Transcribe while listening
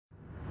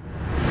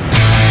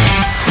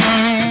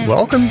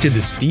Welcome to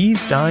the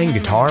Steve Stein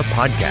Guitar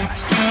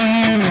Podcast,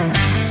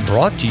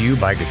 brought to you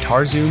by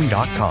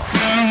GuitarZoom.com.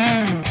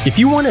 If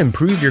you want to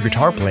improve your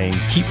guitar playing,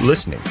 keep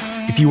listening.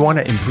 If you want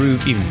to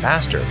improve even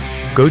faster,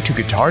 go to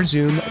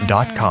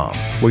GuitarZoom.com,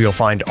 where you'll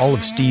find all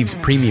of Steve's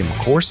premium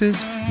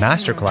courses,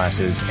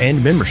 masterclasses,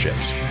 and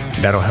memberships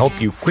that'll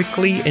help you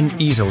quickly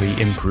and easily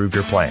improve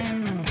your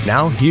playing.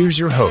 Now here's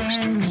your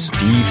host,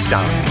 Steve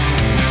Stein.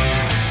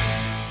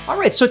 All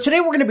right, so today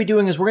we're going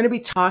to be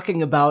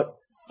talking about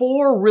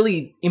 4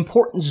 really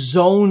important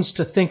zones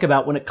to think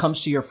about when it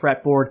comes to your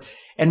fretboard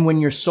and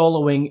when you're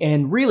soloing,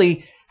 and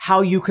really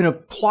how you can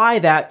apply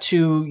that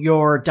to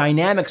your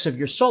dynamics of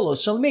your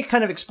solos. So let me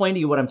kind of explain to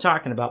you what I'm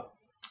talking about.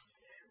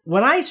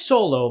 When I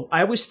solo,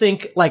 I always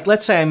think, like,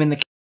 let's say I'm in the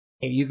key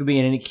of A. You could be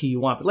in any key you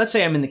want, but let's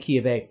say I'm in the key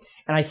of A,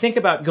 and I think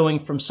about going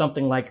from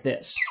something like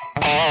this.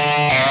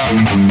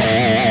 And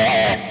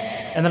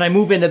then I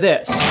move into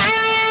this.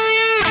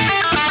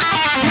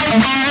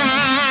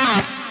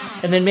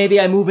 And then maybe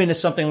I move into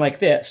something like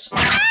this.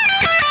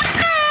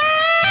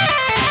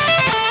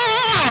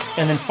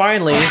 And then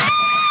finally,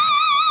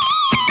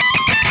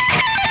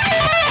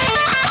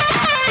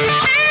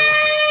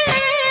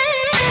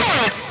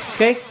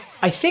 okay,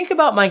 I think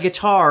about my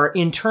guitar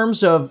in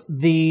terms of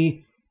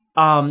the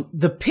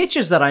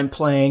pitches that I'm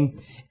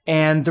playing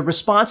and the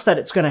response that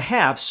it's going to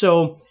have.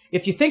 So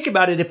if you think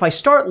about it, if I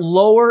start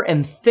lower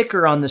and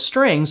thicker on the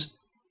strings,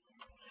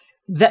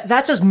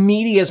 that's as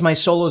meaty as my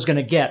solo is going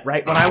to get,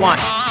 right? When I want,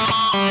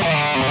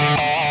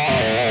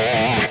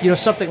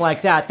 something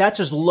like that, that's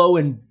as low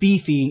and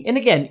beefy. And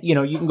again,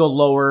 you can go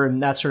lower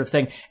and that sort of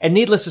thing. And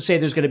needless to say,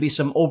 there's going to be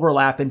some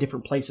overlap in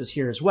different places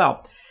here as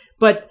well.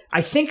 But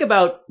I think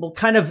about,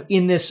 kind of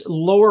in this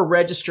lower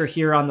register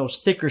here on those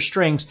thicker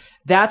strings,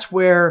 that's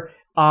where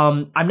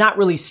I'm not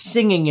really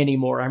singing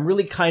anymore. I'm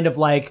really kind of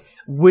like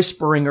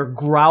whispering or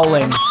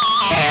growling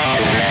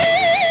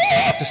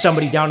to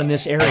somebody down in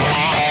this area.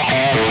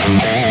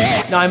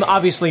 Now, I'm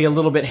obviously a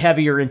little bit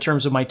heavier in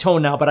terms of my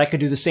tone now, but I could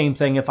do the same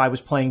thing if I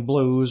was playing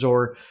blues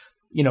or,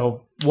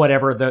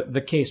 whatever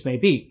the case may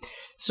be.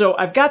 So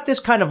I've got this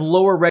kind of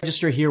lower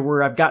register here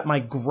where I've got my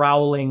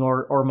growling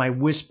or my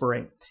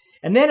whispering.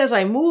 And then as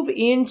I move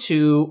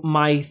into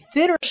my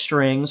thinner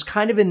strings,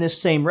 kind of in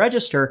this same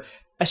register,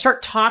 I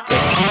start talking.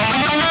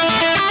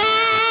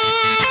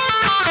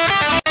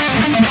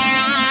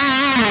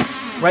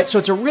 Right? So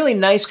it's a really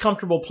nice,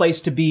 comfortable place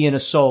to be in a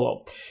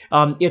solo.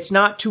 It's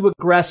not too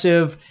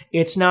aggressive.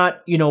 It's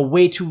not,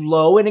 way too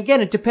low. And again,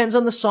 it depends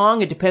on the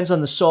song. It depends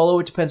on the solo.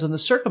 It depends on the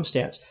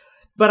circumstance.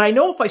 But I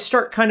know if I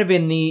start kind of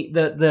in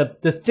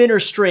the thinner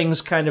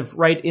strings, kind of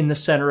right in the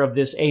center of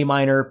this A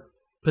minor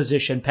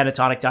position,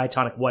 pentatonic,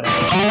 diatonic, whatever.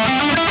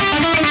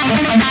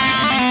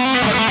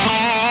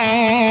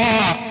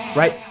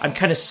 Right? I'm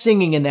kind of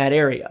singing in that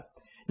area.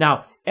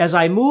 Now, as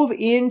I move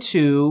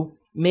into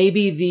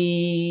maybe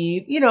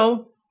the,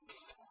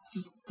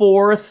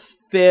 4th,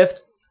 5th,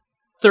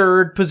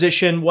 3rd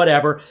position,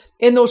 whatever,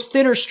 in those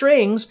thinner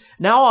strings,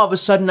 now all of a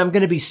sudden I'm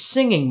going to be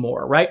singing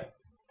more, right?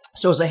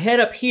 So as I head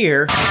up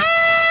here,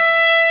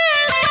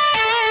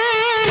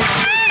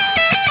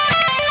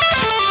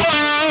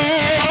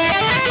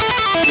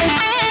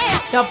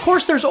 now of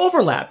course there's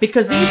overlap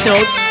because these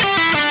notes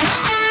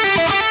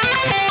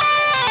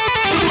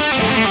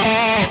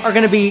are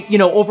going to be,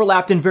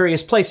 overlapped in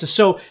various places.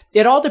 So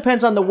it all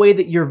depends on the way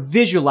that you're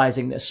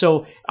visualizing this.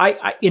 So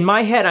I in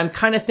my head, I'm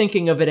kind of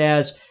thinking of it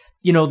as,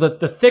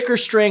 the thicker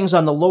strings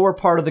on the lower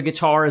part of the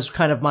guitar is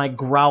kind of my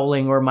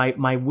growling or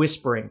my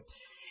whispering.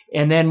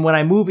 And then when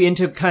I move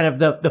into kind of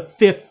the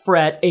 5th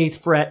fret, 8th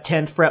fret,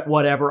 10th fret,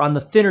 whatever, on the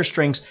thinner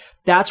strings,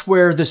 that's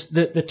where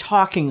the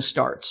talking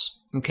starts,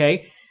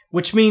 okay?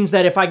 Which means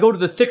that if I go to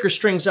the thicker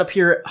strings up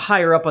here,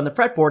 higher up on the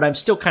fretboard, I'm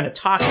still kind of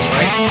talking,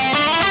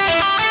 right?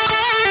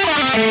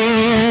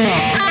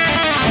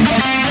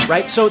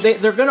 Right? So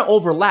they're going to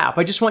overlap.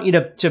 I just want you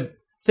to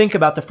think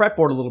about the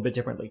fretboard a little bit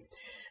differently.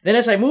 Then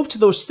as I move to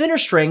those thinner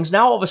strings,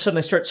 now all of a sudden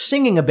I start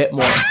singing a bit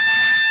more.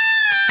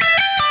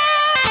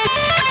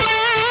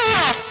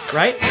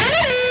 Right?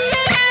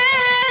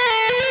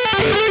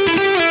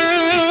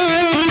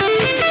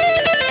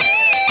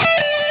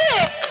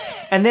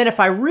 And then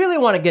if I really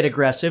want to get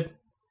aggressive,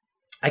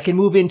 I can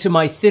move into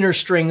my thinner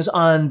strings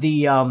on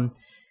the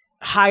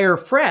higher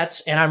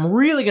frets, and I'm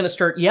really going to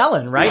start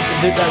yelling, right?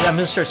 I'm going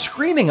to start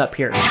screaming up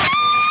here.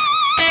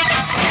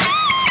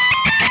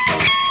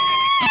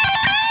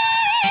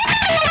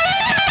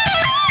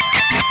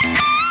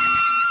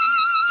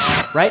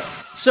 Right?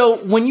 So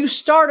when you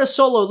start a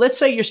solo, let's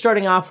say you're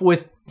starting off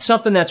with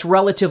something that's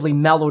relatively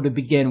mellow to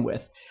begin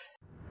with.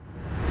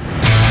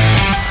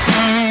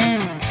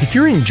 If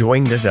you're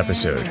enjoying this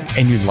episode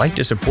and you'd like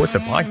to support the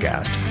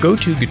podcast, go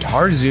to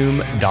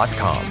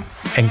GuitarZoom.com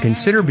and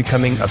consider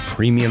becoming a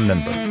premium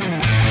member.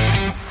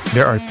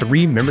 There are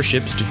 3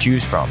 memberships to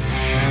choose from.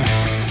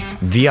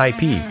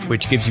 VIP,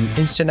 which gives you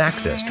instant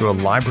access to a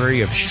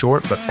library of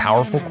short but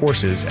powerful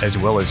courses as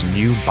well as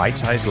new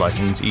bite-sized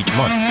lessons each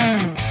month.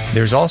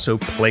 There's also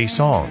Play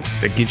Songs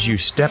that gives you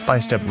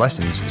step-by-step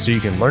lessons so you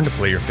can learn to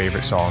play your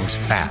favorite songs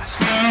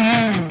fast.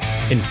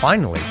 And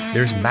finally,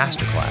 there's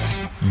Masterclass,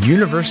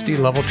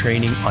 university-level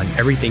training on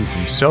everything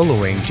from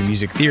soloing to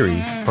music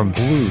theory, from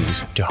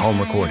blues to home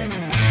recording.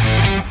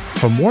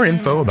 For more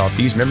info about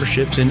these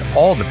memberships and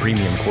all the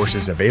premium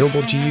courses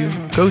available to you,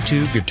 go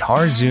to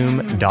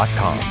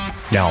GuitarZoom.com.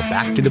 Now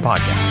back to the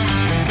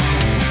podcast.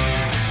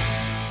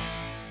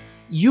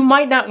 You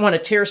might not want to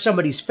tear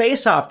somebody's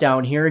face off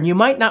down here, and you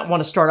might not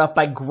want to start off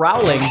by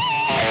growling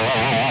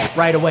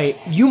right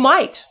away. You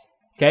might,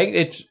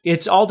 okay?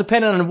 It's all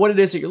dependent on what it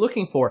is that you're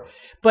looking for.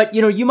 But,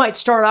 you might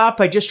start off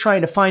by just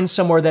trying to find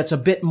somewhere that's a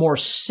bit more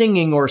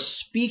singing or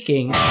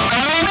speaking.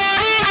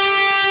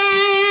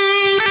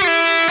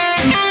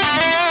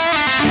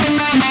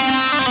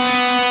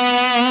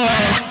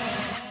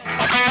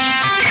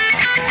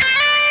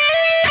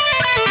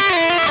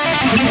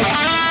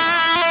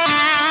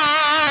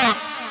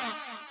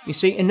 You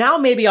see, and now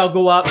maybe I'll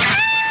go up.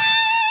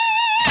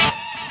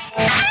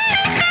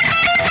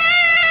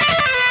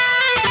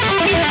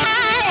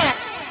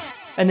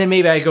 And then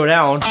maybe I go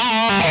down.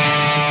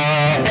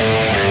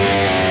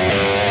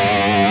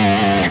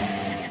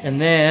 And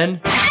then.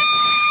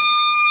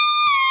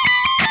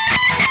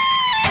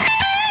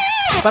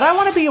 But I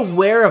want to be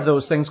aware of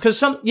those things because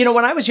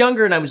when I was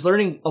younger and I was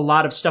learning a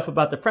lot of stuff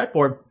about the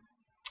fretboard,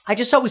 I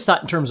just always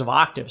thought in terms of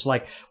octaves,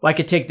 like, well, I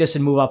could take this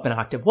and move up an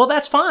octave. Well,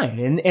 that's fine.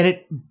 And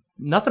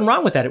nothing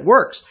wrong with that. It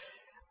works.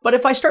 But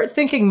if I start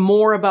thinking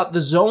more about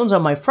the zones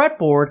on my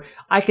fretboard,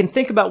 I can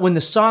think about when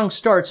the song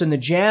starts and the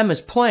jam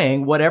is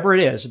playing, whatever it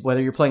is, whether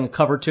you're playing a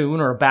cover tune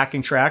or a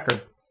backing track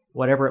or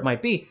whatever it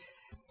might be.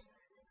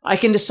 I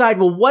can decide,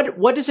 well,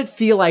 what does it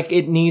feel like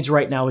it needs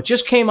right now? It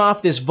just came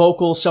off this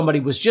vocal, somebody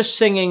was just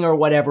singing or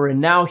whatever,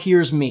 and now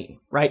here's me,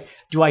 right?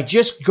 Do I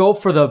go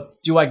for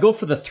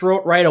the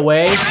throat right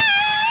away?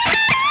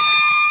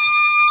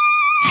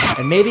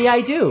 And maybe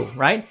I do,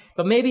 right?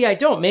 But maybe I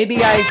don't.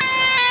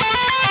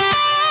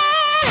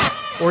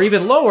 Or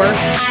even lower.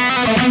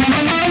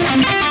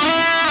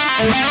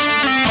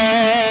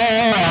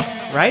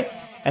 Right?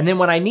 And then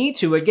when I need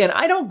to, again,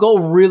 I don't go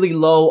really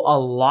low a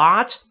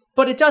lot,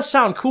 but it does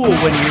sound cool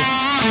when you...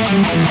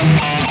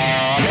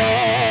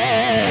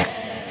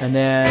 And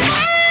then...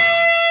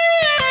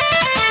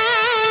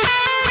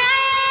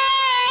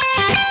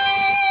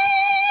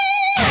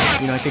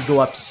 I could go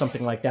up to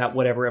something like that,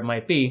 whatever it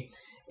might be.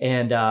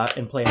 And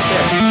play it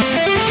there.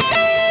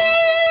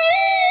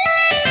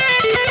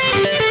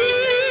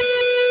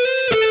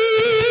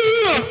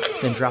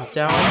 Then drop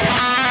down.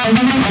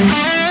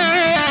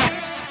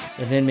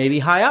 And then maybe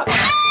high up.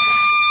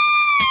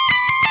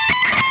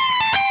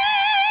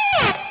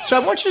 So I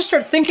want you to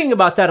start thinking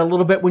about that a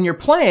little bit when you're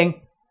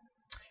playing.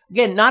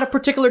 Again, not a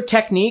particular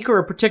technique or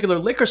a particular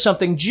lick or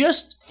something,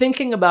 just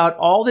thinking about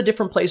all the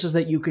different places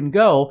that you can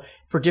go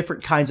for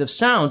different kinds of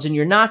sounds. And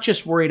you're not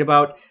just worried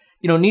about,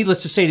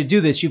 needless to say, to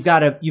do this, you've got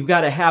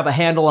to have a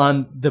handle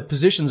on the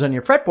positions on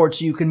your fretboard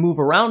so you can move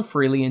around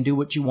freely and do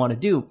what you want to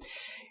do.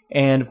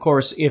 And of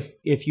course,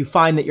 if you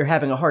find that you're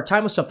having a hard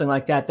time with something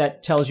like that,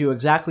 that tells you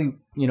exactly,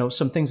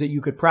 some things that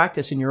you could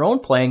practice in your own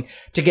playing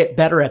to get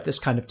better at this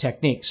kind of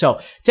technique.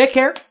 So take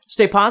care,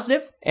 stay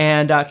positive,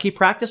 and keep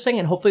practicing,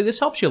 and hopefully this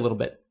helps you a little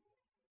bit.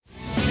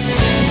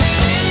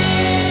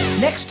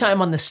 Next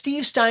time on the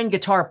Steve Stein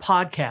Guitar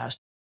Podcast.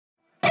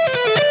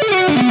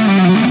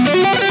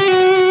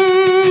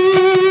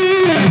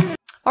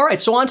 All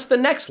right, so on to the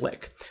next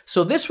lick.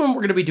 So this one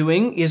we're going to be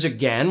doing is,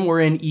 again,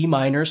 we're in E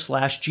minor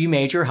 / G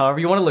major, however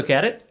you want to look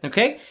at it,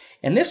 okay?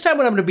 And this time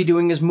what I'm going to be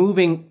doing is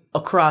moving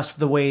across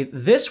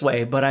this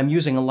way, but I'm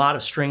using a lot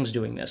of strings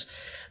doing this.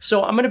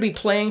 So I'm going to be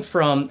playing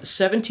from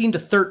 17 to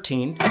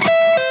 13,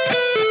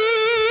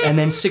 and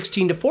then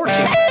 16 to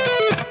 14.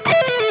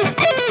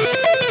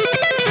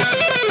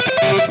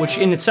 Which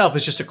in itself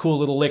is just a cool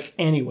little lick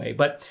anyway,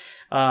 but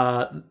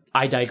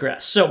I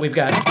digress. So we've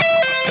got...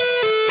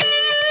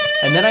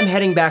 And then I'm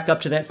heading back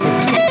up to that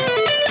 15.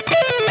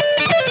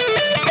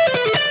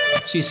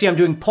 So you see I'm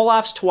doing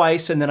pull-offs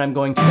twice, and then I'm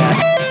going to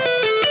that.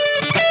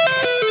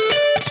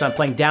 So I'm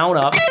playing down,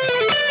 up.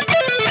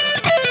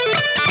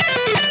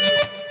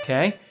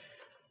 Okay.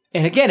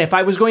 And again, if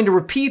I was going to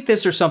repeat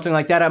this or something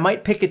like that, I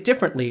might pick it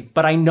differently,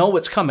 but I know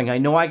what's coming. I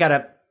know I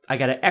gotta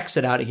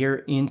exit out of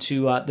here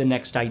into the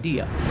next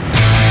idea.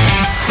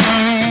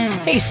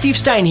 Hey, Steve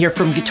Stein here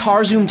from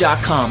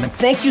GuitarZoom.com, and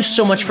thank you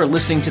so much for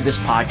listening to this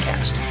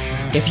podcast.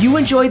 If you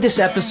enjoyed this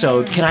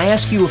episode, can I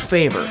ask you a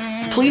favor?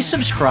 Please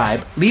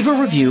subscribe, leave a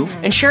review,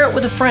 and share it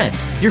with a friend.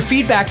 Your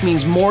feedback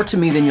means more to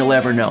me than you'll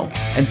ever know.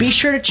 And be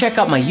sure to check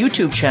out my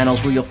YouTube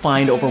channels where you'll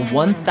find over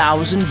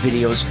 1,000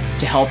 videos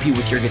to help you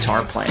with your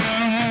guitar playing.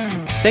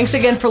 Thanks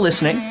again for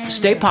listening.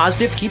 Stay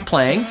positive, keep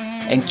playing,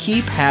 and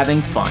keep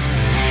having fun.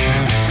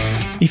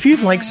 If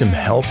you'd like some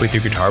help with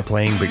your guitar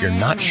playing but you're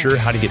not sure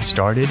how to get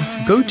started,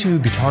 go to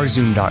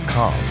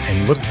GuitarZoom.com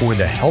and look for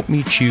the Help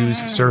Me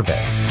Choose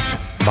survey.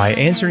 By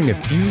answering a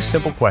few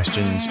simple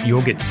questions,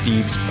 you'll get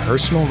Steve's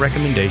personal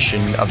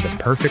recommendation of the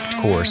perfect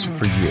course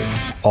for you.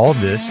 All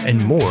this and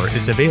more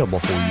is available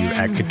for you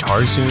at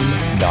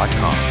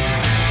GuitarZoom.com.